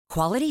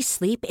Quality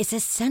sleep is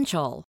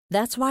essential.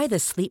 That's why the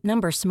Sleep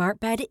Number Smart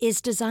Bed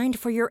is designed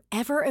for your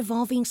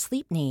ever-evolving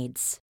sleep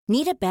needs.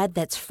 Need a bed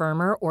that's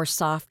firmer or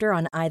softer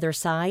on either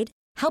side?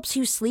 Helps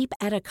you sleep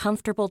at a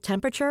comfortable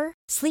temperature?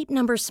 Sleep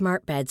Number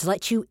Smart Beds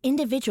let you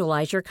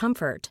individualize your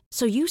comfort,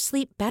 so you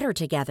sleep better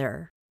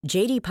together.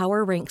 J.D.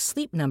 Power ranks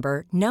Sleep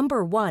Number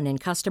number 1 in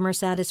customer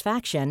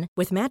satisfaction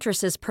with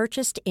mattresses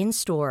purchased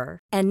in-store.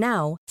 And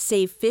now,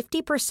 save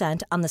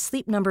 50% on the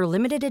Sleep Number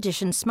Limited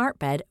Edition Smart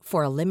Bed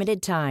for a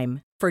limited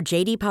time. For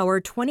J.D. Power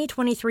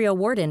 2023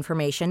 award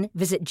information,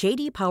 visit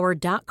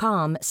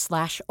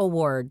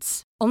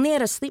jdpower.com/awards. Only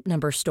at a Sleep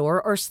Number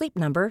store or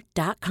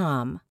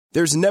sleepnumber.com.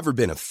 There's never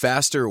been a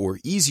faster or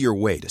easier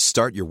way to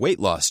start your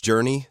weight loss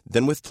journey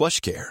than with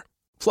PlushCare.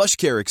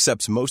 PlushCare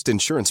accepts most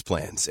insurance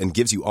plans and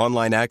gives you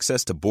online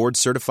access to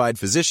board-certified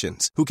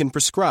physicians who can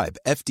prescribe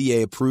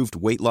FDA-approved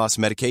weight loss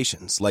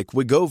medications like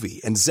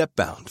Wegovy and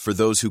Zepbound for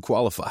those who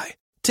qualify.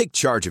 Take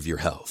charge of your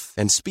health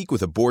and speak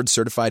with a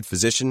board-certified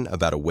physician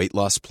about a weight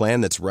loss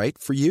plan that's right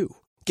for you.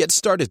 Get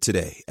started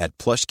today at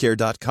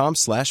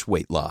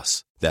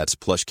plushcare.com/weight-loss. That's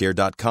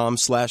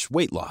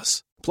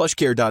plushcare.com/weight-loss.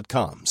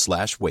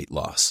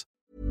 plushcare.com/weight-loss.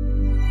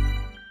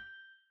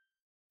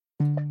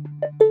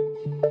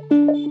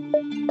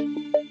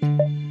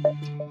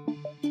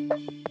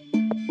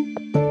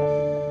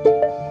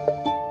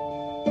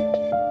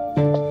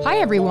 Hi,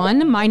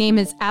 everyone. My name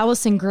is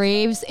Allison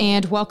Graves,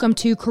 and welcome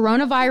to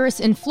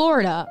Coronavirus in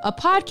Florida, a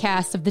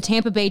podcast of the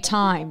Tampa Bay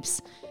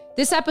Times.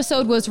 This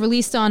episode was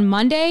released on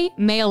Monday,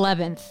 May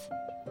 11th.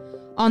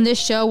 On this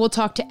show, we'll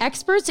talk to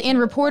experts and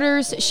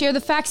reporters, share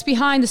the facts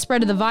behind the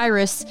spread of the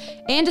virus,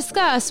 and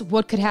discuss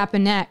what could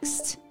happen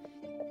next.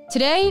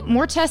 Today,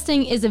 more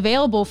testing is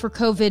available for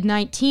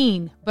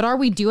COVID-19, but are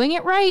we doing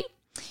it right?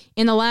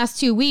 In the last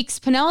 2 weeks,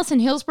 Pinellas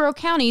and Hillsborough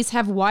counties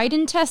have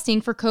widened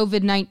testing for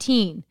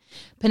COVID-19.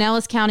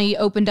 Pinellas County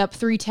opened up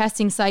 3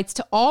 testing sites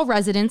to all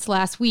residents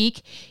last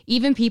week,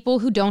 even people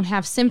who don't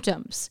have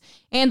symptoms.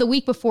 And the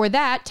week before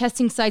that,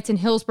 testing sites in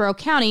Hillsborough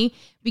County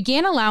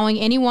began allowing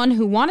anyone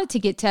who wanted to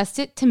get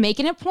tested to make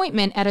an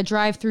appointment at a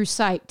drive-through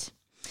site.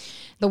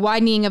 The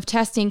widening of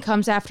testing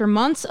comes after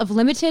months of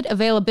limited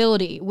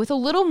availability, with a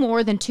little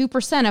more than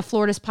 2% of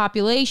Florida's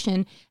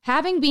population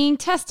having been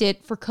tested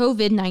for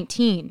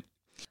COVID-19.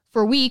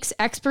 For weeks,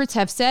 experts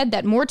have said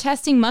that more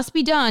testing must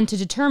be done to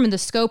determine the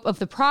scope of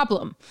the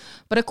problem.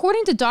 But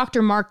according to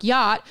Dr. Mark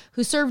Yacht,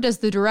 who served as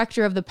the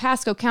director of the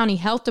Pasco County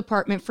Health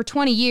Department for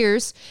 20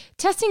 years,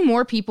 testing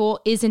more people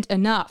isn't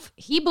enough.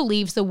 He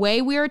believes the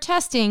way we are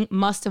testing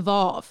must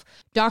evolve.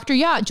 Dr.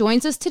 Yacht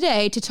joins us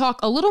today to talk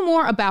a little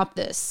more about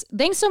this.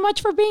 Thanks so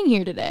much for being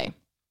here today.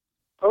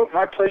 Oh,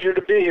 my pleasure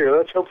to be here.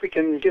 Let's hope we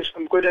can give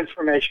some good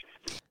information.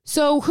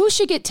 So who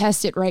should get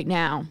tested right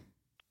now?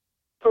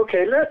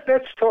 Okay,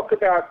 let's talk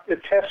about the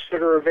tests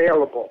that are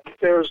available.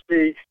 There's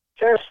the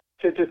test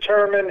to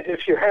determine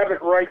if you have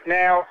it right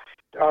now.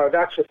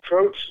 That's a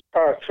throat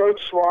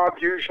swab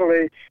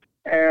usually,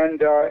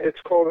 and it's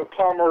called a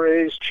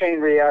polymerase chain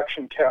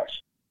reaction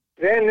test.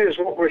 Then there's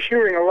what we're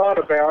hearing a lot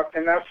about,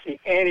 and that's the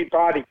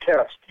antibody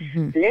test.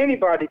 Mm-hmm. The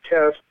antibody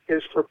test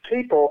is for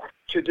people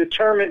to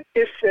determine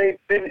if they've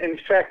been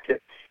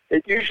infected.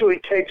 It usually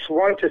takes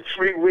 1 to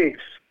 3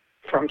 weeks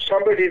from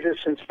somebody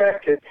that's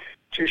infected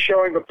to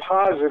showing a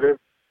positive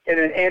in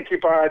an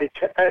antibody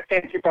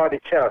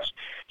test.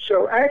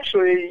 So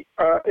actually,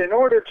 in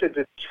order to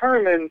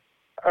determine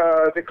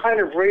the kind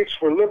of rates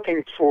we're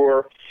looking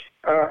for,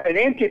 an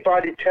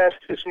antibody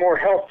test is more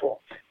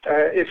helpful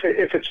if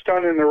it's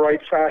done in the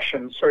right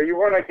fashion. So you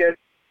want to get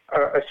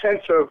a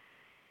sense of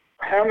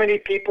how many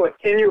people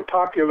in your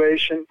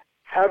population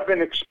have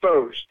been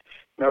exposed.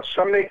 Now,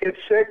 some may get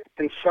sick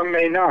and some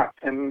may not,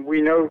 and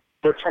we know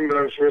what some of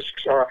those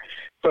risks are.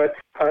 But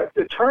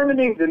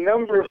determining the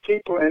number of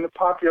people in the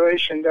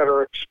population that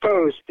are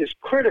exposed is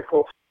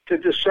critical to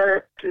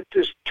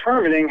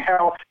determining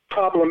how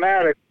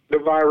problematic the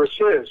virus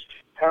is.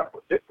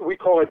 We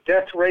call it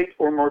death rate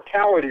or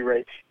mortality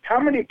rate. How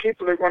many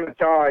people are going to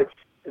die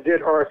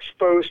that are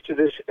exposed to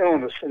this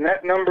illness? And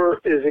that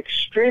number is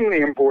extremely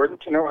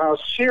important to know how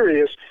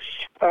serious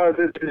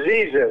the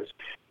disease is.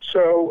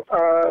 So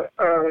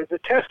the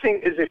testing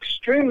is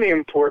extremely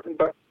important,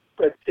 but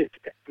it's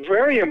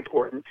very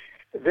important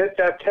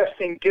that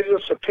testing gives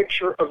us a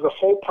picture of the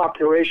whole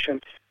population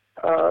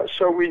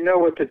so we know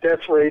what the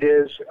death rate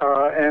is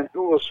and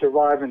who will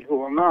survive and who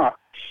will not.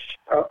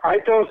 I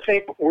don't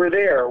think we're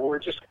there. We're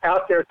just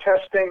out there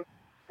testing.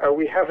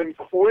 We haven't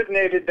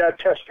coordinated that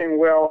testing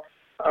well.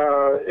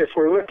 If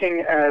we're looking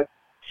at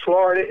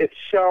Florida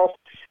itself,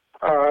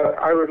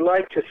 I would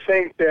like to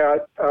think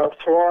that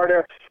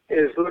Florida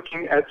is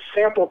looking at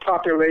sample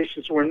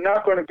populations. We're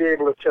not going to be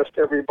able to test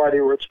everybody,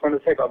 or it's going to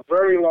take a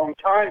very long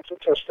time to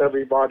test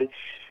everybody.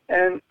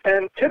 And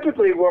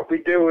typically what we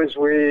do is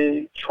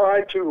we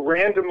try to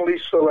randomly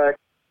select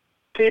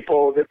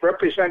people that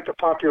represent the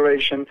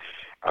population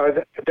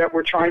that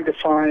we're trying to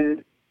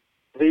find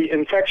the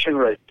infection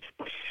rate.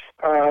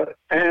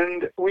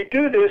 And we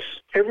do this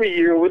every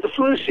year with the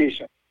flu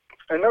season.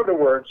 In other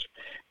words,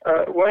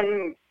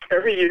 when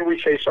every year we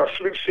face our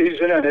flu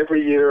season, and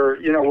every year,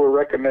 we're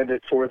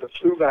recommended for the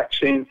flu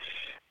vaccine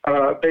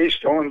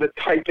based on the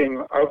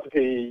typing of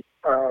the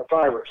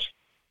virus.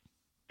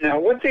 Now,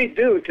 what they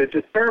do to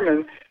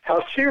determine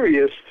how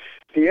serious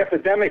the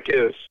epidemic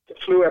is, the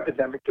flu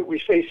epidemic that we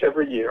face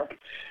every year,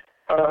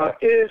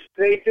 is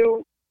they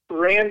do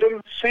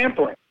random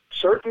sampling.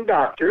 Certain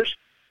doctors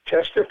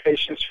test their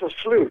patients for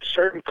flu.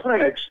 Certain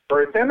clinics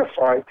are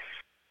identified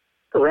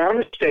around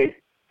the state,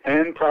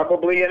 and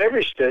probably in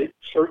every state,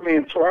 certainly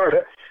in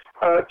Florida,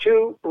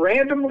 to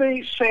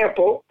randomly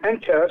sample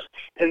and test,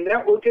 and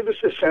that will give us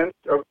a sense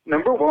of,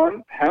 number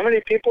one, how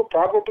many people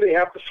probably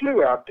have the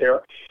flu out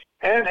there,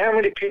 and how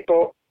many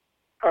people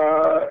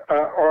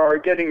are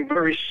getting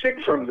very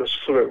sick from this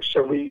flu,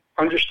 so we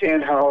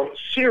understand how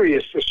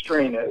serious the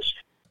strain is.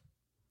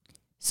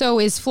 So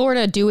is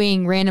Florida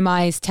doing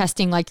randomized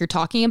testing like you're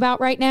talking about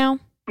right now?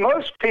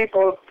 Most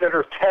people that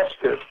are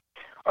tested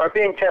are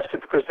being tested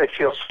because they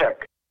feel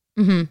sick.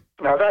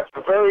 Mm-hmm. Now, that's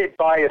a very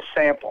biased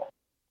sample.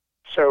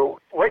 So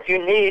what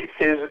you need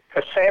is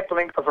a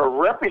sampling of a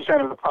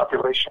representative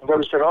population,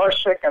 those that are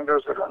sick and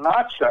those that are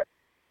not sick,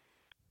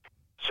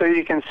 so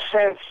you can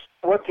sense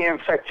what the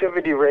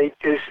infectivity rate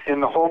is in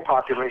the whole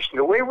population.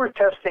 The way we're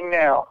testing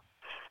now,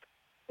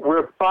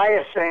 we're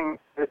biasing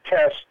the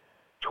test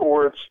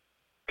towards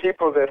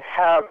people that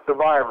have the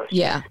virus.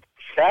 Yeah.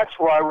 That's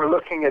why we're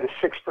looking at a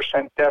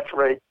 6% death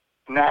rate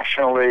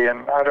nationally,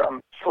 and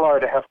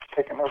Florida have to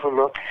take another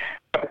look.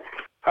 But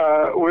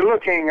we're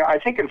looking, I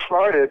think in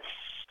Florida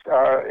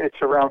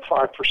it's around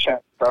 5%,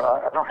 but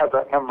I don't have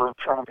that number in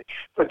front of me.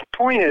 But the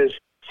point is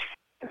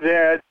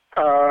that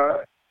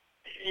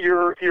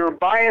you're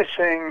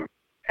biasing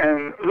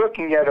and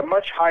looking at a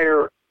much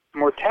higher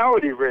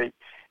mortality rate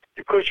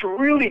because you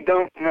really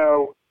don't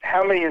know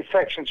how many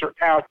infections are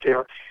out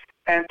there.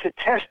 And to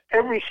test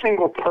every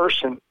single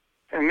person,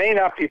 it may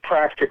not be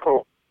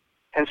practical,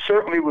 and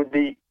certainly would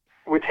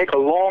take a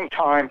long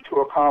time to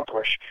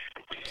accomplish.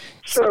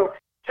 So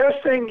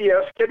testing,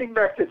 yes, getting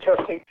back to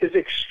testing is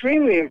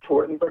extremely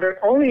important, but it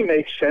only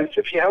makes sense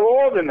if you have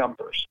all the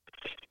numbers.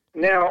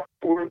 Now,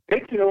 we're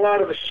making a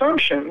lot of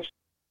assumptions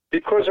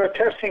because our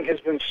testing has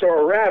been so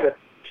erratic,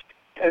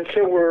 and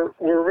so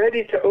we're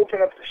ready to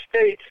open up the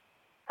states,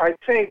 I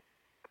think,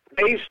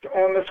 based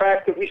on the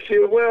fact that we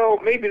feel, well,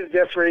 maybe the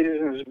death rate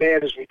isn't as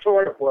bad as we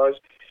thought it was,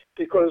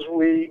 because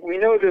we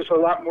know there's a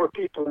lot more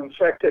people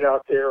infected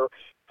out there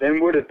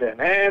than would have been.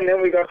 And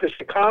then we got this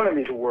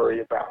economy to worry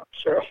about.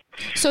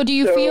 So do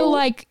you feel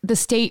like the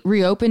state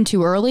reopened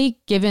too early,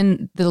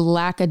 given the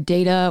lack of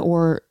data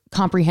or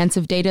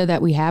comprehensive data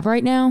that we have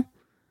right now?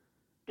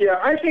 Yeah,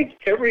 I think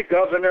every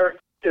governor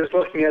is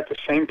looking at the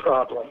same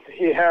problem.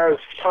 He has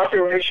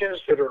populations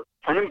that are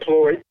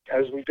unemployed,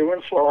 as we do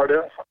in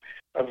Florida,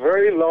 a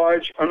very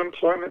large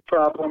unemployment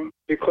problem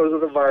because of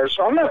the virus.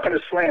 So I'm not going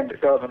to slam the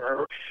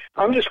governor.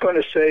 I'm just going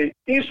to say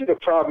these are the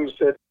problems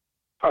that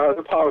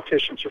the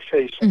politicians are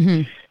facing.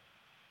 Mm-hmm.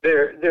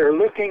 They're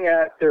looking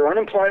at their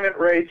unemployment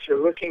rates. They're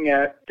looking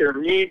at their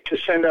need to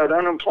send out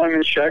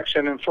unemployment checks,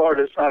 and in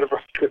Florida, it's not a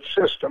very good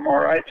system. All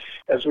right,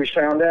 as we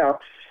found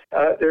out,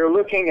 they're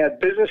looking at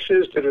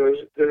businesses that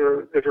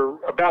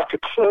are about to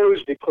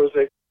close because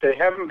they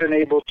haven't been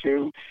able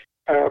to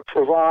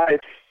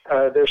provide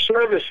their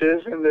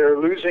services, and they're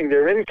losing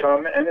their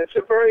income, and it's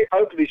a very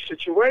ugly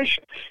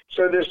situation.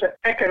 So there's an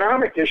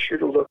economic issue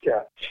to look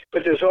at,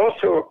 but there's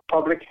also a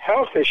public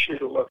health issue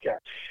to look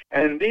at.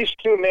 And these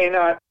two may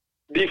not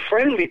be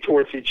friendly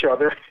towards each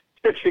other,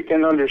 if you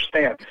can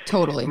understand.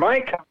 Totally.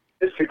 My comment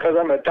is, because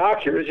I'm a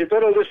doctor, is you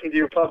better listen to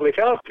your public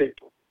health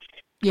people.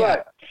 Yeah.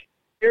 But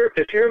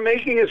if you're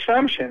making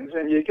assumptions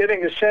and you're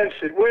getting a sense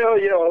that, well,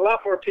 a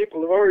lot more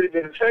people have already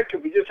been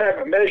infected, we just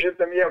haven't measured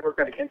them yet, we're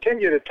going to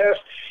continue to test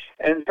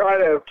and try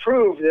to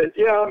prove that,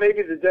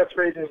 maybe the death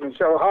rate isn't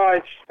so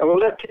high, and we'll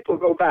let people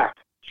go back.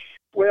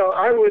 Well,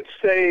 I would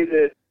say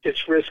that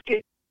it's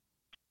risky,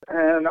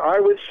 and I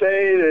would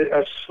say that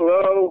a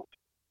slow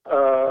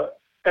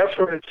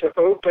effort to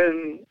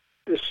open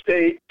the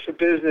state to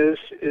business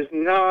is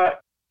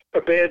not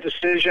a bad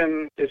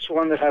decision. It's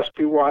one that has to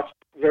be watched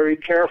very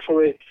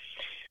carefully.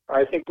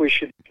 I think we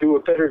should do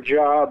a better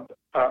job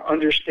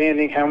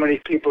understanding how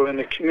many people in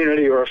the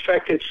community are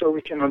affected, so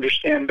we can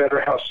understand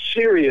better how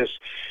serious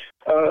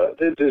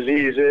the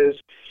disease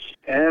is.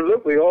 And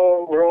look, we're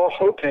all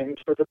hoping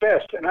for the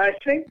best. And I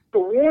think the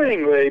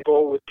warning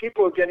label with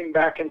people getting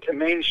back into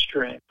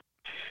mainstream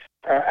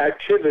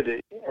activity,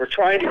 or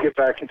trying to get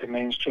back into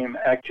mainstream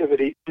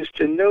activity, is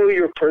to know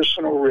your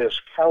personal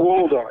risk. How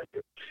old are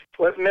you?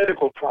 What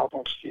medical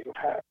problems do you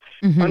have?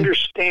 Mm-hmm.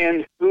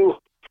 Understand who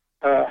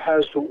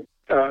has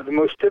the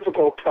most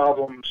difficult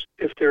problems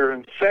if they're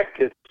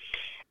infected.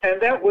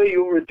 And that way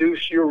you'll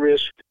reduce your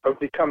risk of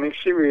becoming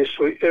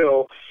seriously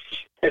ill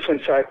if, in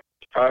fact,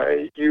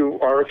 you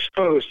are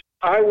exposed.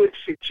 I would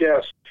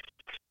suggest,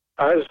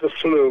 as the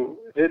flu,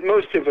 that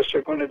most of us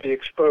are going to be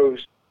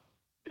exposed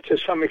to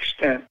some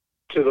extent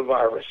to the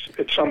virus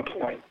at some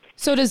point.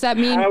 So does that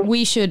mean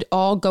we should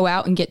all go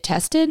out and get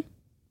tested?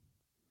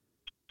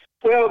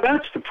 Well,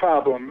 that's the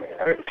problem.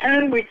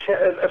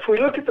 If we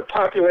look at the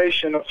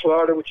population of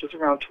Florida, which is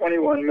around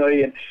 21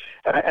 million,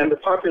 and the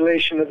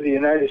population of the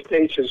United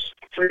States is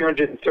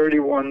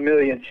 331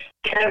 million,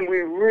 can we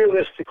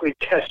realistically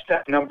test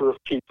that number of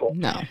people?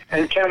 No.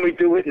 And can we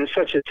do it in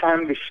such a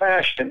timely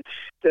fashion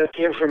that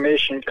the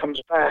information comes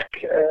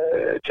back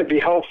to be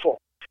helpful?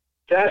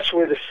 That's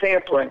where the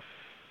sampling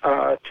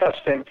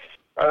testing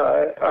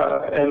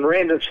and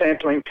random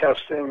sampling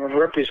testing and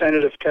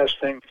representative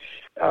testing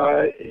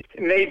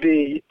may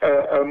be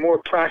a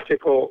more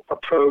practical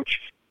approach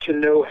to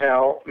know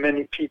how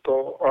many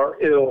people are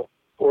ill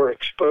or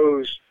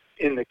exposed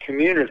in the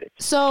community.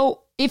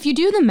 So if you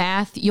do the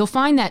math, you'll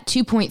find that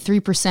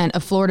 2.3%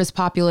 of Florida's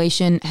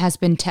population has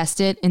been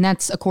tested, and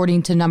that's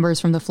according to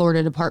numbers from the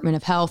Florida Department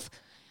of Health.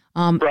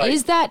 Right.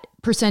 Is that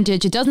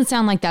percentage, it doesn't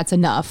sound like that's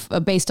enough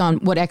based on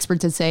what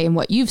experts would say and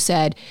what you've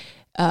said.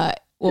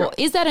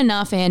 Is that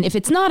enough? And if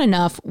it's not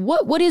enough,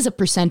 what is a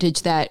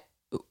percentage that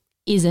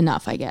is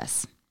enough, I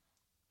guess?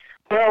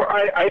 Well,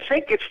 I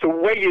think it's the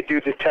way you do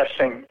the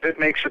testing that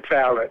makes it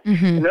valid.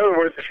 Mm-hmm. In other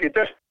words, if you're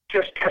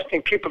just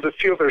testing people to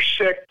feel they're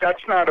sick,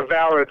 that's not a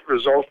valid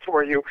result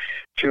for you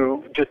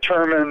to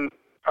determine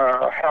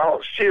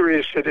how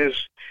serious it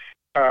is,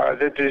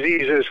 the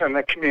disease is in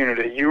the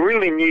community. You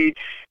really need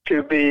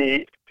to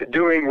be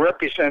doing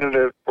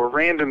representative or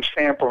random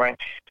sampling.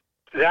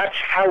 That's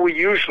how we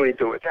usually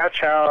do it. That's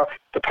how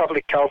the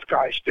public health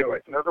guys do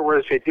it. In other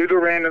words, they do the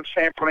random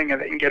sampling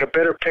and they can get a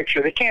better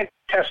picture. They can't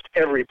test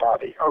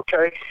everybody,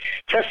 okay?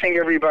 Testing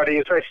everybody,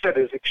 as I said,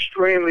 is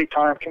extremely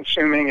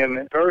time-consuming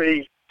and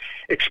very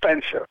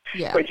expensive.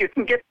 Yeah. But you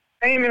can get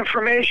the same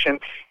information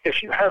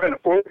if you have an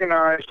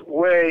organized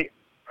way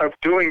of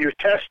doing your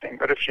testing.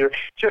 But if you're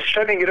just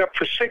setting it up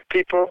for sick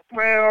people,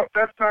 well,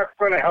 that's not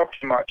going to help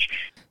you much.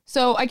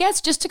 So I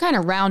guess just to kind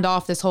of round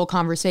off this whole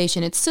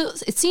conversation, it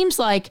seems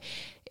like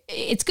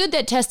it's good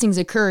that testing's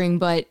occurring,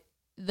 but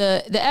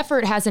the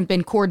effort hasn't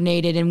been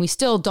coordinated and we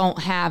still don't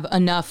have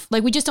enough,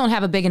 we just don't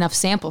have a big enough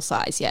sample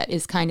size yet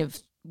is kind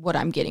of what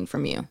I'm getting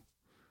from you.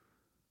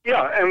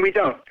 Yeah, and we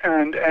don't.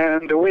 And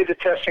the way the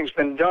testing's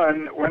been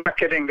done, we're not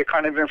getting the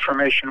kind of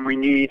information we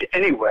need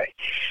anyway.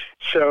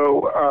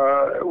 So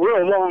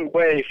we're a long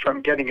way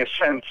from getting a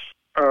sense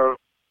of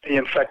the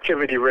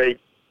infectivity rate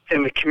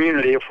in the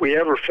community if we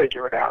ever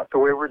figure it out the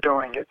way we're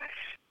doing it.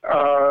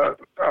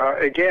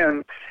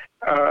 Again,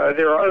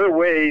 there are other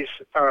ways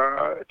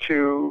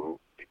to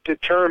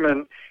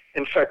determine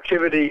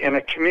infectivity in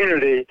a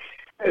community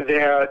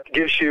that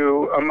gives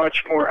you a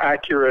much more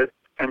accurate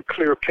and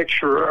clear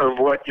picture of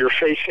what you're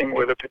facing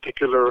with a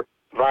particular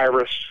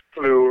virus,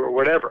 flu, or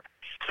whatever.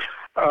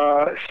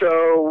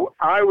 So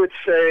I would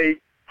say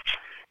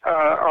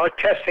our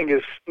testing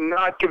is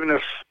not giving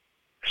us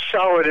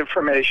solid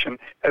information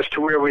as to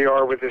where we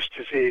are with this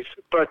disease,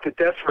 but the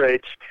death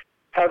rates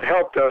have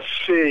helped us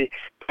see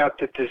that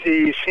the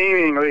disease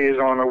seemingly is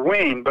on a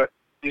wane, but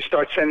you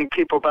start sending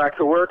people back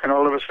to work and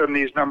all of a sudden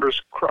these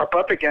numbers crop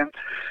up again,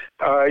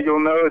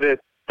 you'll know that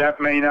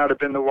may not have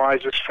been the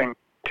wisest thing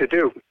to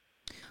do.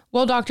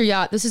 Well, Dr.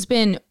 Yacht, this has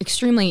been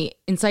extremely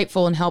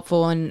insightful and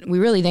helpful, and we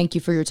really thank you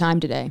for your time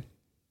today.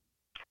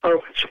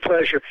 Oh, it's a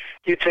pleasure.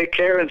 You take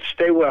care and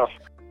stay well.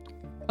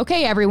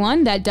 Okay,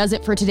 everyone, that does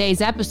it for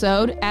today's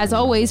episode. As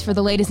always, for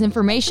the latest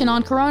information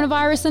on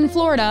coronavirus in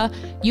Florida,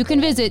 you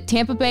can visit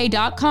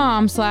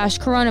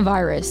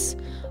tampabay.com/coronavirus.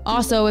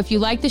 Also, if you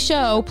like the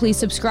show, please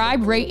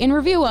subscribe, rate, and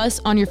review us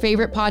on your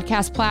favorite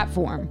podcast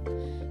platform.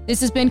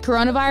 This has been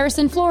Coronavirus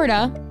in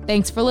Florida.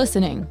 Thanks for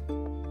listening.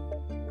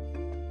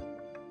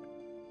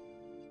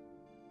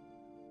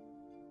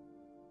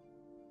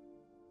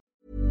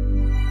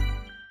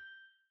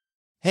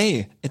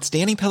 Hey, it's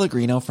Danny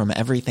Pellegrino from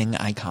Everything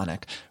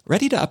Iconic.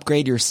 Ready to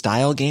upgrade your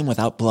style game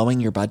without blowing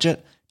your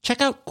budget?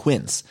 Check out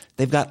Quince.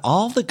 They've got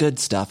all the good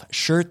stuff,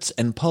 shirts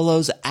and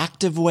polos,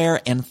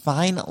 activewear, and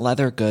fine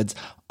leather goods,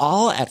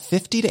 all at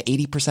 50 to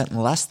 80%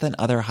 less than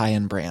other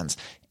high-end brands.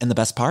 And the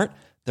best part?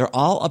 They're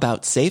all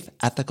about safe,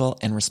 ethical,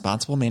 and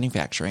responsible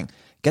manufacturing.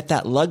 Get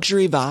that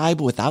luxury vibe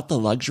without the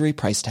luxury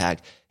price tag.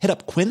 Hit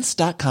up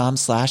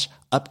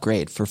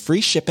quince.com/upgrade for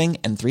free shipping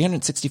and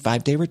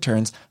 365-day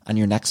returns on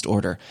your next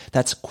order.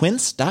 That's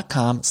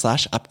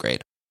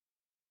quince.com/upgrade.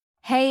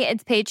 Hey,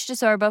 it's Paige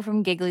DeSorbo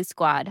from Giggly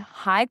Squad.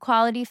 High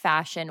quality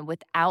fashion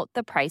without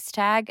the price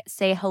tag.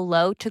 Say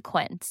hello to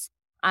Quince.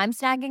 I'm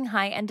snagging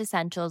high-end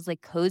essentials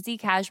like cozy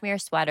cashmere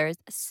sweaters,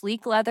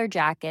 sleek leather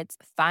jackets,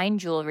 fine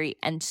jewelry,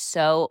 and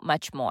so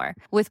much more.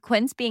 With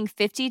Quince being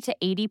 50 to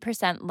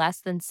 80%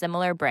 less than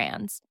similar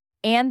brands.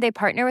 And they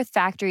partner with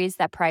factories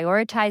that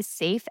prioritize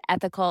safe,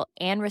 ethical,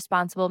 and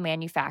responsible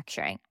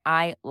manufacturing.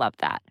 I love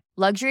that.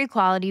 Luxury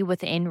quality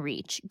within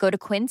reach. Go to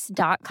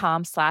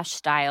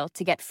quince.com/style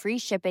to get free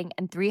shipping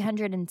and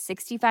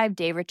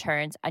 365-day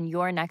returns on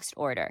your next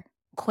order.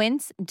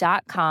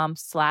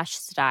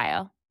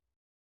 Quince.com/style.